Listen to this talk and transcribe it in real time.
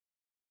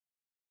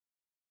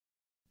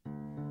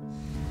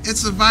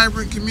It's a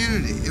vibrant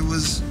community. It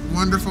was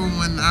wonderful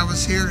when I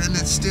was here, and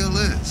it still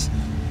is.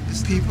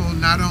 It's people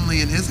not only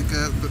in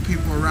Ithaca, but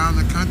people around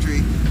the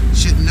country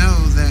should know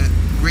that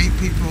great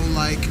people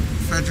like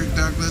Frederick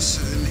Douglass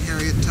and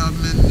Harriet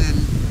Tubman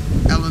and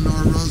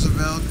Eleanor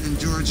Roosevelt and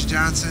George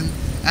Johnson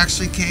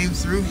actually came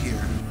through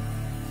here.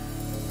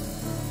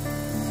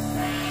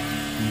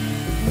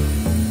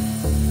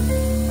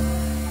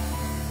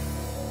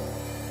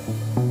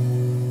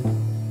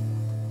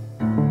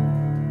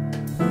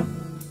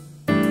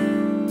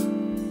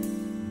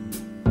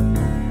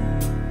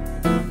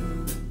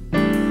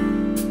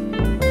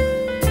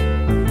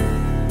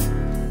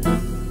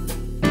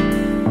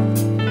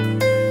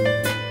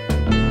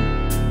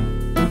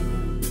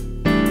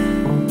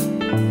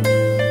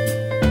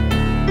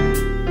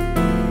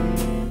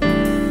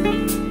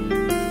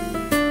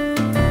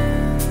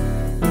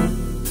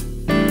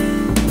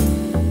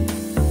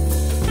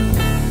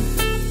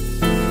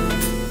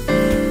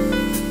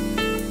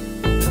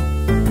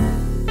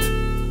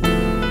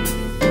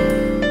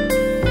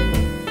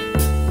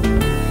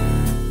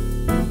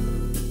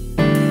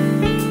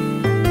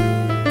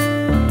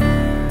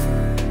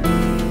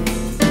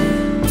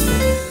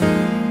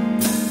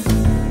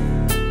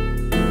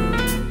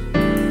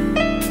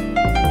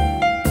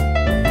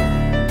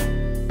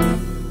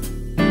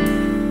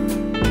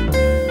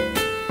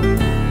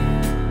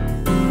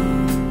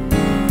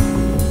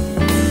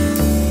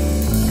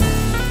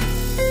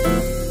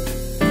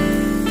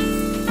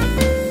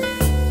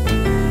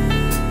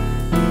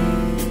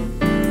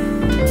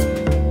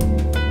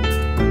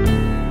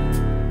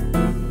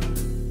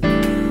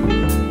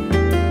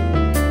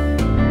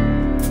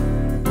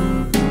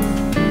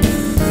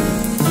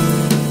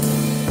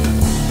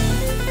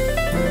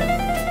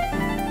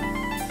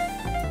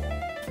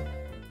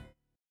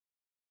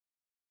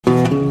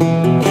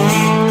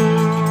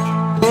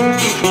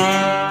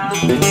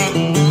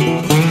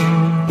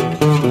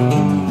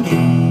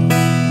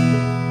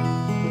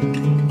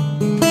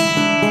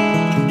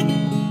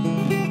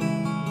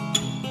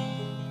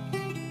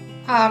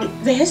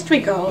 The history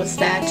goes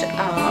that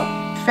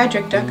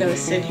Frederick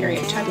Douglass and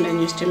Harriet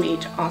Tubman used to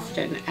meet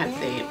often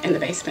in the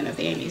basement of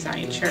the Amy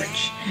Zion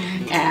Church,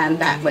 and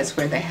that was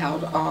where they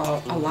held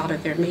a lot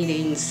of their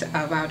meetings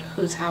about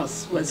whose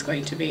house was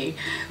going to be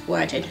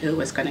what and who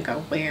was going to go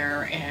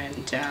where,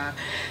 and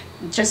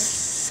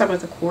just some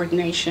of the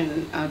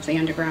coordination of the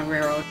Underground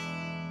Railroad.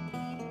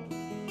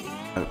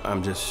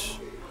 I'm just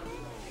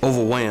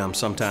overwhelmed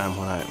sometimes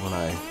when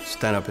I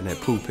stand up in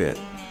that pulpit,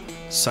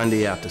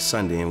 Sunday after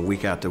Sunday and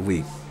week after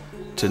week,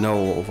 to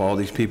know of all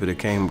these people that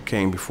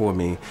came before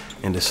me,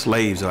 and the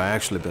slaves are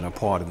actually been a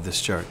part of this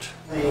church.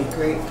 My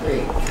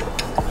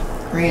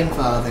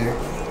great-great-grandfather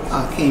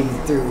came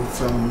through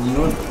from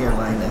North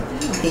Carolina.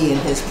 He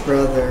and his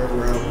brother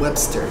were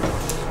Webster,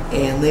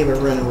 and they were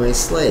runaway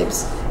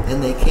slaves,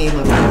 and they came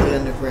up to the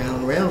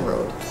Underground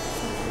Railroad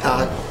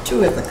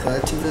to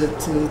Ithaca, to the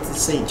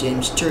St.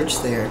 James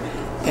Church there,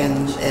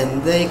 and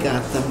they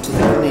got them to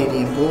the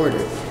Canadian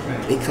border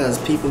because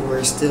people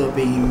were still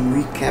being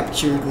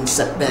recaptured and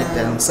set back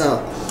down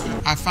south.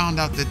 I found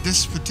out that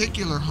this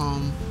particular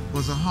home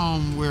was a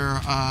home where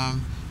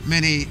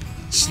many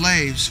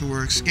slaves who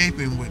were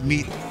escaping would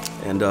meet.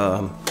 And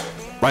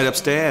right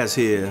upstairs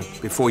here,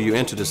 before you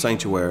enter the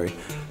sanctuary,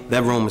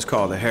 that room is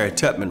called the Harriet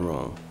Tubman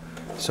room.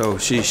 So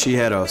she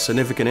had a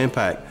significant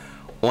impact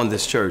on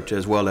this church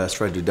as well as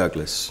Frederick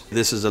Douglass.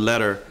 This is a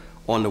letter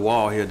on the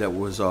wall here that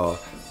was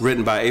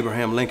written by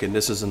Abraham Lincoln.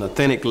 This is an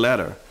authentic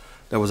letter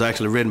that was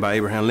actually written by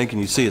Abraham Lincoln.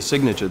 You see a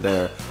signature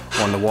there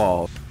on the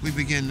wall. We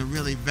begin to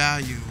really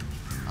value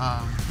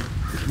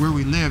where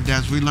we lived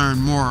as we learn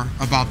more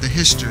about the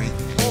history.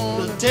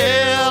 To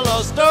tell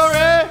a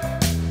story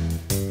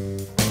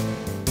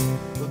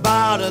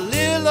about a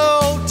little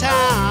old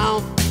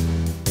town.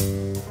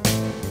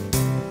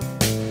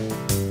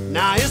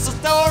 Now it's a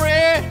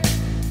story,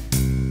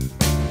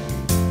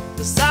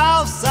 the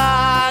south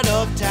side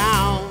of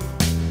town.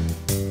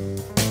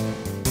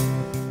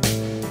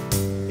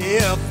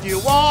 If you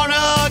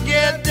wanna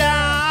get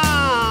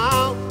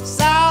down,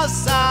 south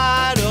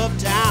side of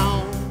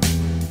town.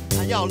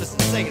 Now y'all listen,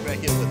 sing it right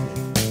here with me.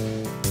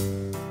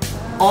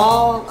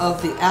 All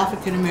of the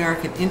African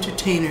American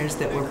entertainers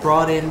that were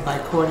brought in by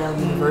Cornell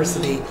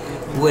University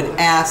would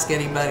ask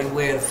anybody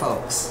where the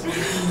folks,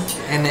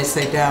 and they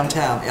say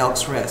downtown,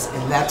 Elks Rest,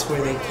 and that's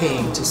where they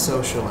came to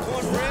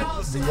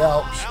socialize. The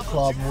Elks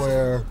Club,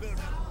 where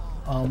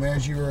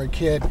as you were a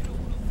kid,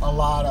 a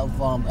lot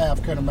of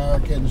African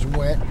Americans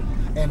went,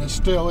 and it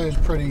still is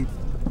pretty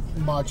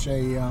much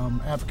a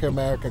African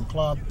American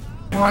club.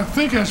 Well, I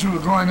think as you were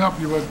growing up,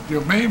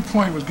 your main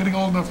point was getting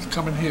old enough to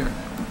come in here.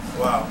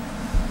 Wow.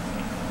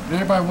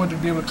 Everybody wanted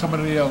to be able to come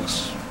into the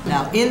Elks.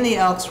 Now, in the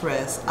Elks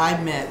Rest, I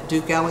met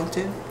Duke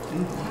Ellington,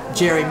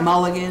 Jerry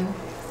Mulligan,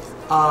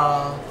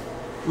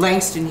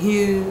 Langston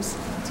Hughes.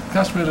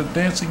 That's where the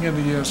dancing and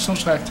the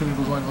social activity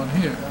was going on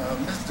here.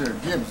 Mr.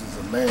 Gibbs is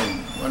one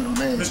of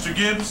the main. Mr.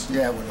 Gibbs?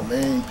 Yeah, one of the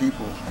main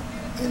people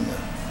in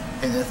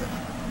Ithaca.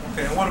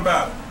 Okay, and what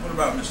about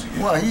Mr. Gibbs?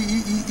 Well,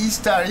 he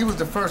started. He was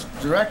the first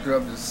director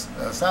of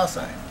the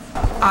Southside.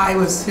 I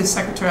was his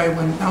secretary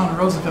when Eleanor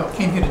Roosevelt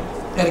came here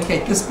to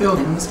dedicate this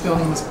building, and this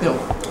building was built.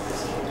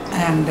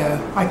 And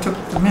I took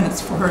the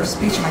minutes for her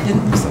speech, and I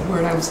didn't miss a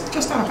word. I was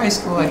just out of high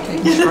school. I'd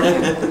taken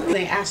shorthand.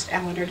 They asked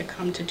Eleanor to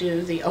come to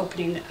do the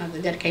opening of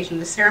the dedication of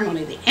the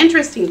ceremony. The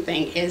interesting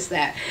thing is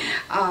that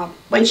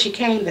when she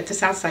came, that the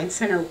Southside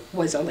Center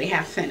was only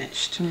half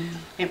finished.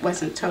 It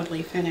wasn't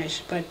totally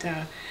finished, but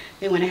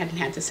they went ahead and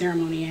had the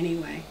ceremony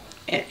anyway.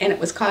 And it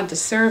was called the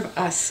Serve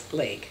Us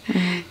League,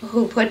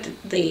 who put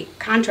the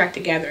contract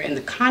together. And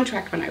the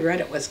contract, when I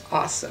read it, was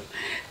awesome.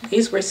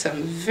 These were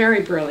some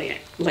very brilliant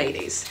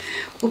ladies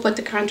who put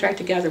the contract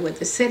together with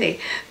the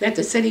city, that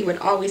the city would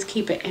always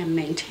keep it and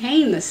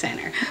maintain the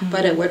center,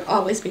 but it would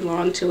always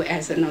belong to,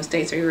 as in those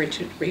days we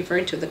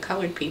referred to, the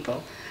colored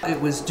people.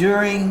 It was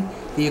during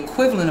the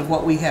equivalent of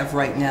what we have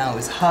right now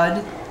is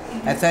HUD.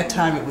 At that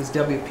time it was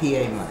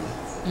WPA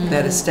money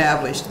that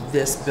established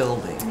this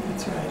building.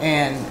 That's right.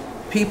 And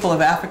people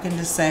of African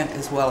descent,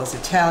 as well as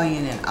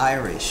Italian and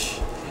Irish,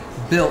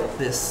 built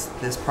this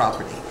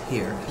property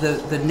here.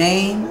 The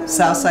name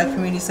Southside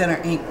Community Center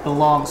Inc.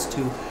 belongs to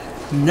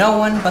no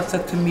one but the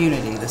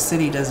community. The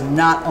city does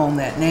not own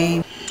that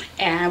name.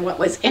 And what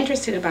was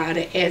interesting about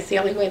it is the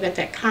only way that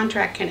that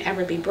contract can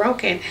ever be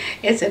broken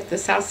is if the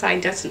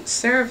Southside doesn't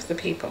serve the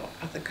people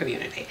of the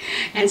community.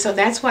 And so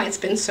that's why it's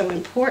been so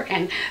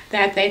important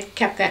that they've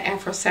kept that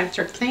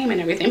Afrocentric theme and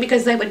everything,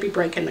 because they would be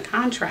breaking the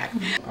contract.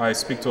 I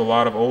speak to a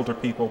lot of older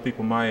people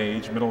my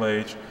age, middle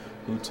age,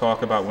 who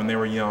talk about when they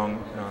were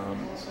young,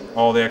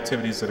 all the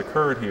activities that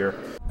occurred here.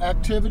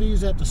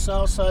 Activities at the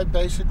Southside,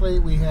 basically,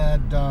 we had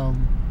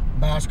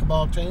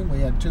basketball team. We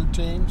had 2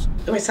 teams.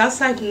 There was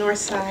Southside,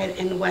 Northside,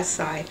 and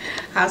Westside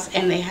house,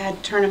 and they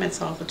had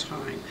tournaments all the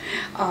time.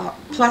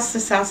 Plus, the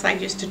Southside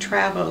used to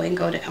travel and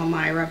go to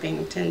Elmira,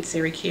 Binghamton,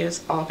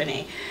 Syracuse,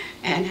 Albany,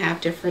 and have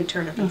different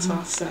tournaments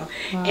also.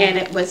 Wow. And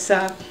it was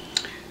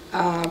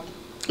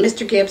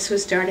Mr. Gibbs who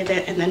started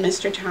it, and then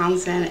Mr.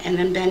 Townsend, and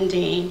then Ben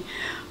Dean.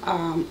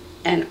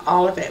 And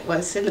all of it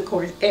was in the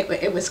course.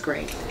 It was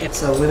great.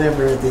 So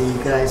whenever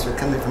the guys were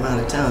coming from out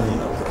of town, you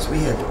know, because we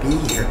had to be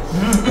here,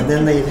 and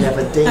then they'd have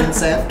a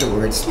dance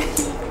afterwards,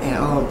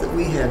 and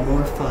we had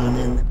more fun.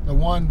 And the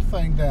one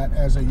thing that,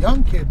 as a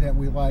young kid, that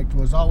we liked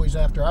was always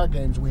after our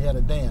games we had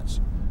a dance.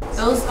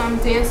 Those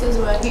dances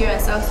were here at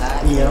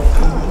Southside? Yep,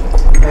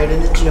 right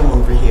in the gym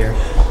over here.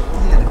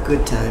 We had a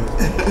good time.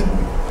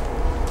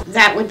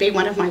 That would be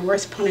one of my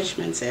worst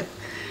punishments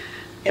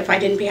if I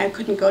didn't I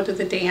couldn't go to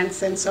the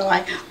dance, and so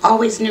I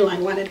always knew I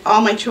wanted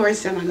all my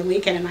chores done on the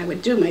weekend, and I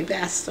would do my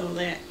best so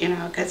that, you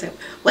know, because it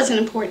was an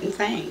important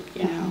thing,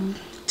 you know,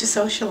 to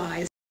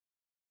socialize.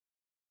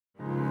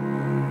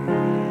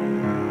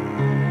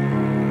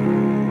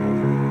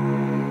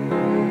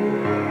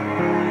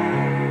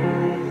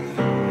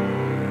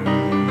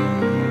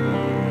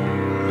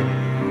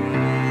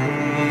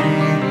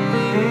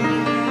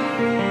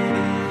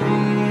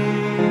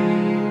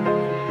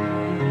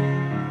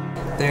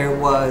 There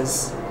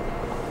was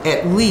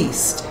at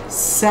least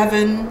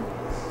 7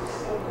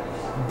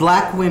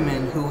 black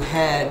women who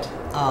had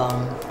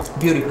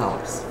beauty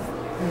parlors.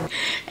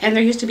 And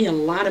there used to be a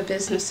lot of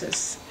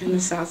businesses in the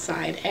South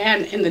Side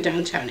and in the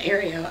downtown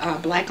area,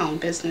 black-owned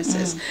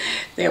businesses.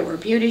 There were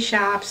beauty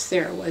shops,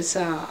 there was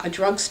a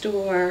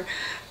drugstore,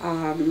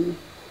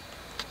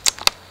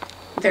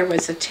 there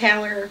was a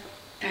tailor,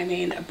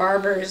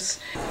 barbers.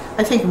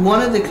 I think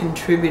one of the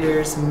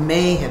contributors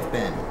may have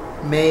been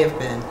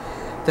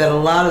that a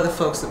lot of the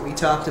folks that we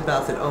talked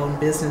about that owned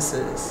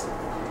businesses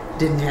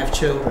didn't have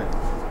children.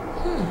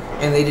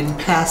 And they didn't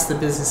pass the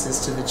businesses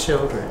to the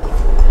children.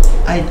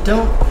 I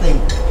don't think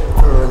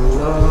for a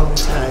long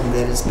time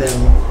that it's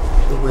been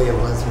the way it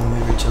was when we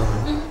were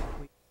children.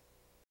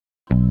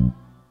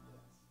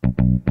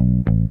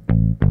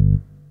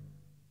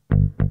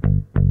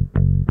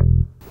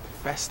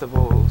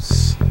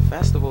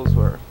 Festivals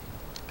were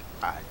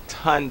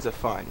tons of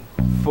fun.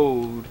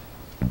 Food,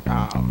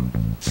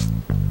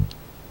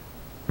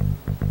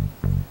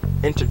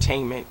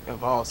 entertainment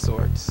of all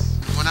sorts.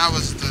 When I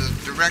was the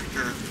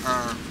director,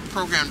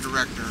 program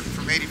director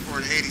from 84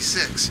 to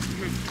 86,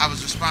 I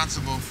was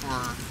responsible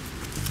for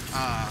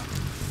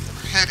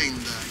heading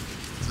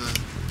the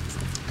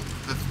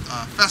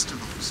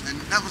festivals, and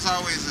that was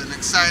always an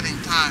exciting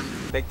time.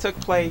 They took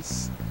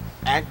place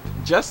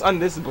just on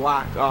this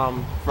block,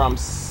 from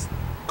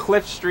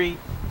Cliff Street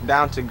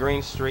down to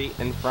Green Street,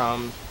 and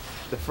from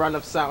the front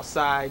of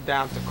Southside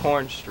down to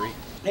Corn Street.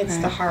 It's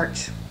the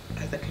heart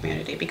of the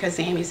community, because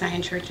the Amy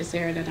Zion Church is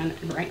there,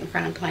 and right in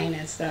front of Plain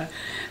is the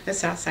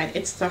Southside.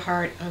 It's the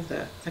heart of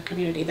the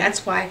community.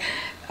 That's why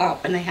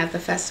when they have the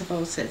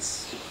festivals,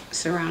 it's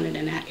surrounded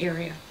in that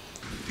area.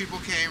 People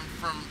came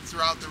from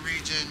throughout the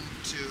region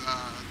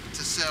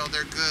to sell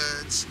their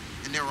goods,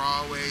 and there were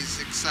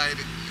always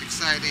exciting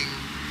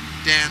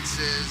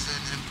dances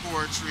and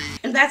poetry.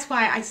 And that's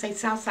why I say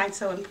Southside's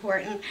so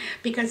important,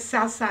 because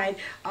Southside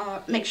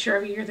makes sure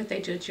every year that they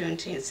do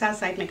Juneteenth.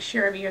 Southside makes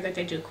sure every year that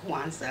they do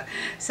Kwanzaa.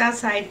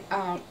 Southside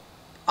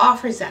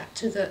offers that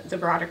to the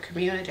broader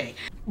community.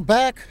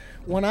 Back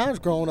when I was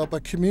growing up, a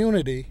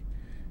community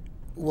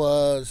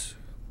was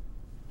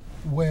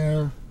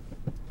where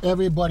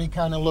everybody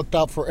kind of looked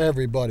out for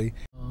everybody.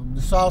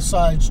 The South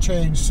Side's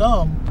changed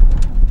some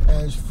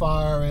as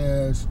far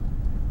as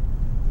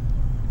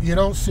you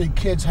don't see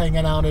kids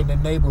hanging out in the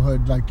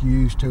neighborhood like you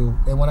used to.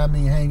 And what I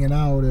mean hanging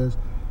out is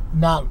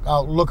not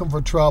out looking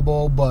for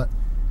trouble, but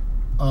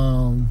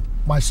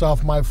myself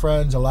and my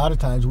friends, a lot of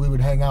times we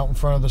would hang out in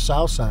front of the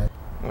South Side.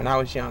 When I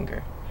was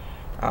younger,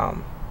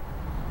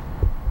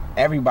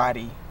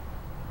 everybody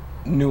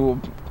knew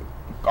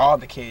all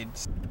the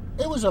kids.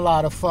 It was a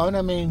lot of fun.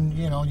 I mean,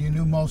 you know, you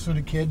knew most of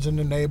the kids in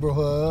the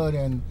neighborhood,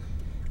 and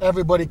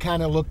everybody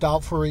kind of looked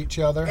out for each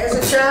other. As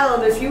a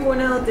child, if you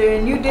went out there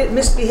and you did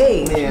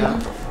misbehave,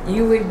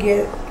 you would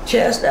get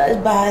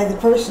chastised by the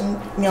person,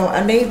 you know,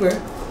 a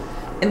neighbor,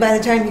 and by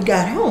the time you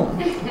got home,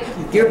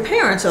 your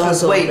parents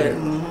also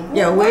waiting.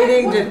 Yeah,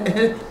 waiting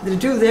to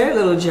do their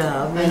little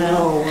job. You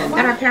know.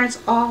 And our parents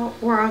all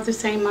were of the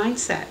same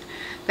mindset,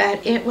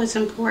 that it was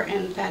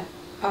important that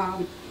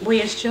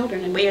we as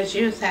children and we as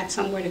youth had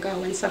somewhere to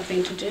go and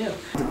something to do.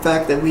 The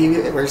fact that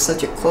we were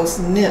such a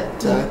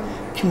close-knit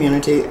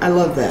community, I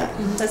love that.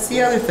 That's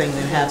the other thing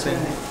that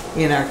happened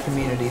in our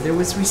community. There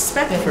was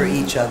respect for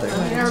each other.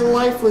 Our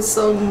life was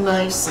so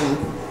nice, and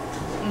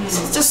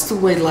it's just the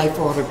way life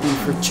ought to be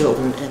for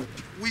children. And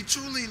we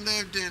truly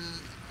lived in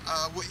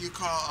what you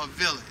call a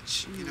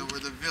village, you know, where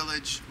the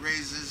village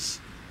raises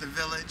the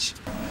village.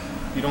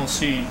 You don't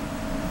see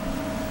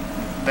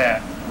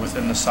that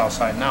within the South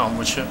Side now,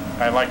 which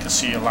I like to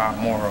see a lot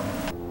more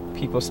of.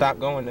 People stopped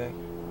going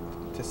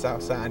to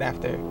South Side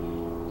after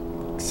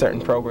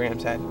certain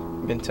programs had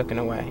been taken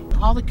away.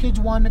 All the kids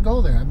wanted to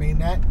go there. I mean,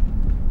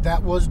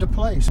 that was the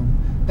place.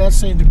 That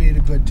seemed to be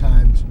the good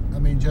times. I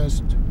mean,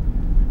 just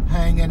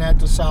hanging at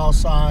the South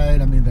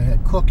Side. I mean, they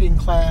had cooking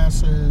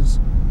classes.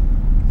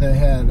 They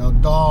had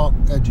adult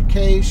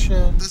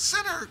education. The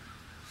center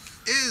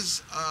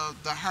is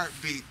the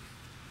heartbeat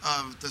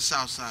of the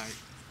Southside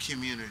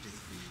community.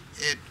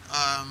 It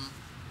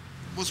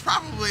was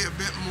probably a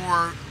bit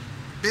more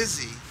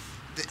busy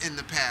in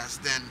the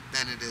past than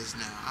it is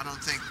now. I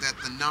don't think that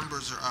the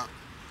numbers are up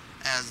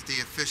as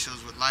the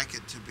officials would like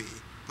it to be,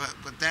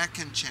 but that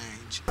can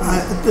change.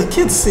 The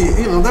kids see,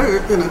 you know,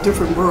 they're in a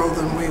different world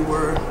than we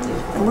were,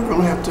 and we're going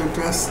to have to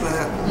address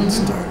that and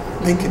start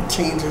making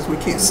changes. We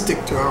can't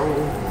stick to our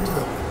old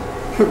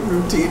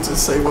routines and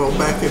say, well,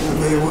 back in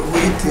the day what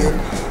we did,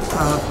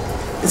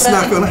 it's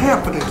not going to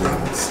happen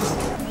again. So.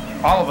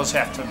 All of us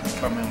have to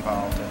become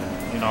involved in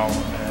it. You know,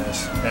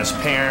 as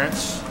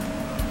parents,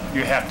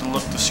 you have to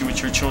look to see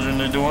what your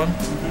children are doing.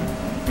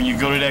 When you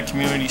go to that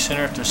community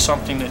center, if there's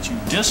something that you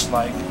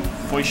dislike,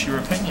 voice your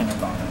opinion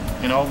about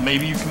it. You know,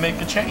 maybe you can make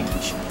a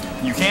change.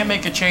 You can't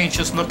make a change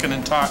just looking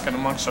and talking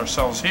amongst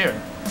ourselves here.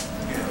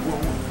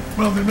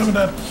 Well, remember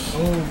that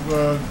old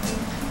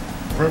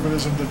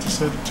urbanism that you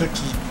said it takes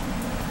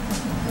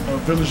a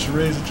village to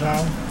raise a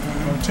child?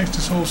 Well, it takes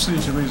this whole city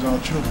to raise our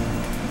children.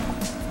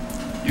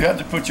 You have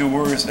to put your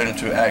words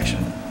into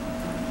action.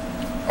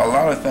 A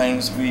lot of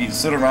things we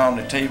sit around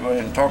the table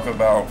and talk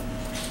about,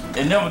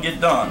 it never get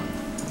done.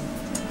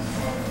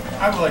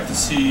 I would like to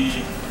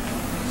see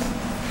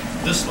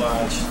this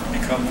lodge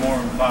become more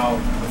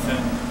involved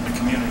within the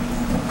community,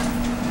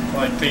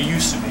 like they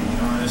used to be. You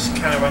know, it's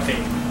kind of like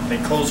they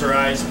close their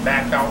eyes and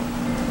back out.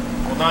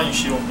 Well, now you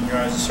should open your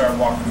eyes and start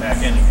walking back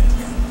in again.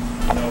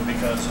 You know,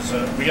 because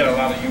we got a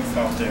lot of youth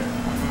out there,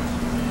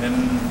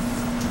 and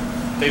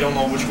they don't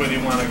know which way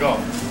they want to go.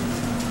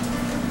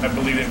 I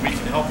believe that we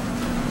can help them,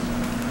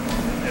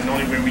 and the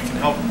only way we can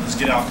help them is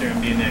get out there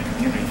and be in that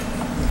community.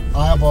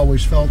 I have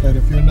always felt that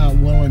if you're not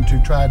willing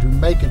to try to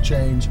make a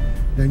change,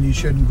 then you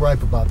shouldn't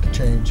gripe about the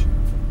change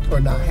or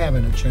not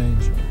having a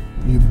change.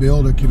 You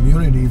build a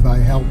community by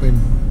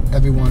helping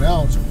everyone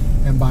else,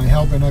 and by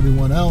helping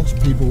everyone else,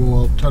 people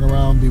will turn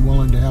around and be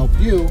willing to help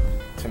you.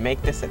 To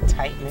make this a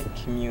tight-knit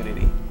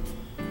community,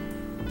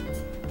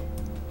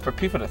 for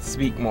people to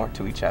speak more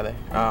to each other,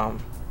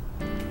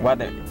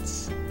 whether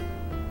it's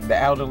the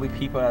elderly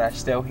people that are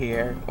still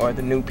here or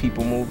the new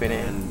people moving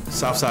in.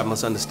 Southside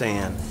must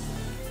understand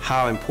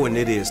how important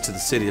it is to the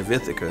city of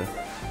Ithaca,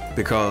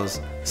 because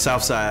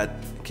Southside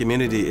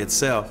community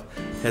itself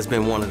has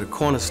been one of the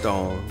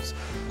cornerstones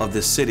of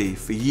this city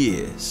for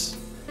years.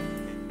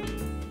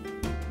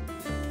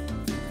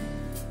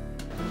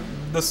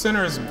 The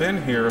center has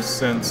been here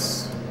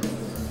since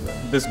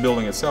this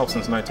building itself,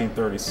 since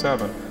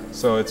 1937,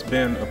 so it's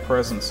been a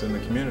presence in the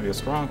community, a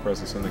strong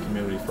presence in the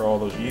community for all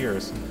those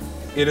years.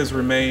 It has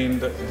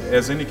remained,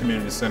 as any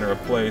community center, a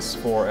place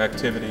for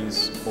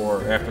activities,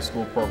 for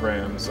after-school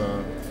programs,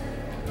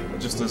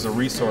 just as a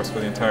resource for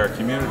the entire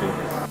community.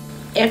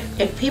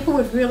 If people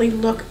would really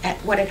look at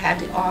what it had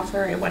to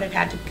offer and what it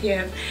had to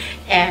give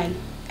and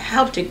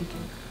help to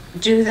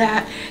do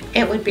that,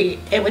 it would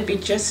be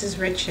just as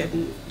rich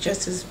and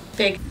just as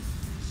big.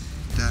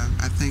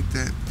 I think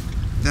that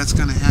that's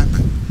going to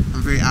happen.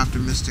 I'm very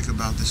optimistic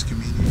about this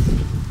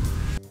community.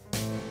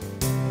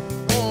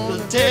 To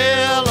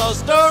tell a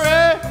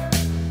story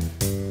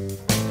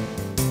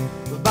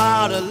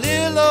about a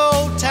little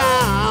old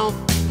town.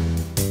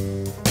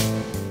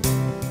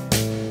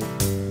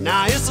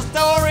 Now it's a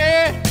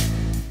story,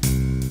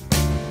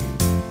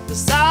 the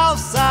south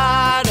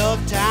side of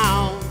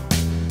town.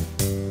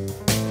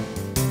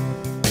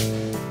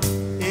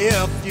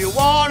 If you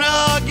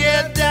wanna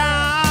get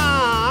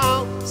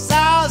down,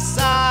 south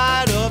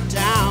side of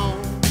town.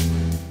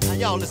 Now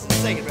y'all listen,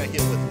 sing it right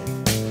here with me.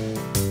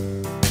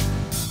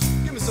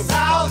 Give me some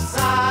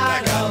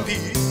Southside Black Eyed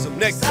Peas, some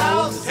neck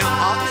bones, and ham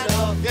hocks.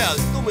 Yeah,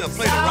 throw me a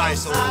plate of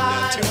rice on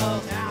that too.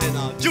 And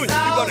Junior,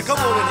 you better come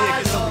on in here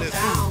and get some of this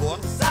food, boy.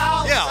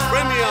 Yeah,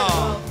 bring me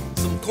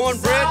some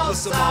cornbread with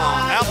some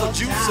apple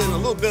juice and a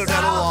little bit of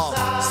that old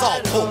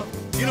salt pork.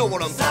 You know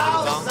what I'm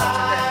talking about.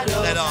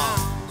 That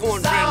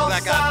cornbread and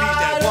black eyed peas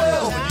that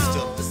Wonder Woman used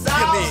to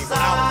give me when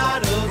I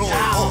was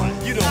growing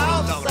boy. You know what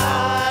I'm talking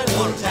about.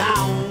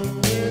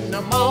 In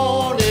the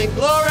morning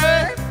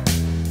glory,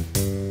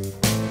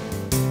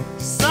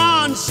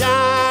 sun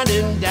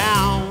shining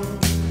down.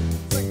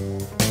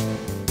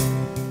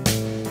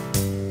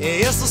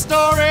 It's a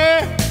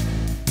story,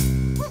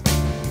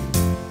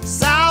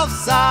 south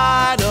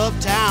side of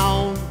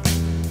town.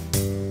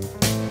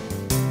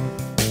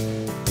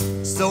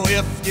 So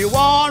if you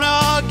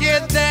wanna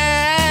get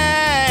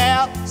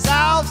there,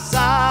 south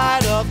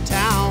side of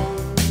town.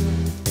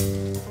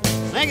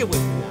 Sing it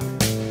with me now.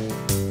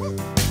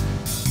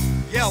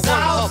 Yeah, Wonder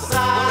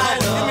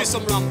Hubbard, give me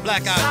some of them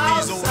black eyed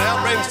peas over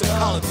there. Bring me some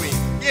collard greens.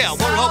 Yeah,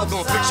 Wonder Hubbard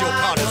gonna fix your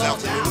car this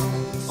afternoon.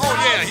 Oh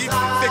yeah, he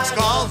can fix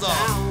cars,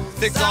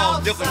 fix all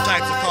different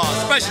types of cars,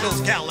 especially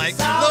those Cadillacs.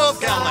 You love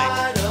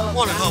Cadillacs.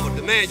 Wonder Hubbard,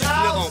 the man used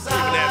to live on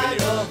Cleveland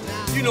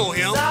Avenue. You know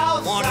him,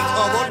 Wonder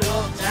Hubbard.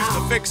 Used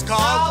to fix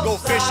cars, go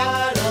fishing.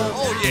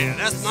 Oh yeah,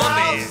 that's my man.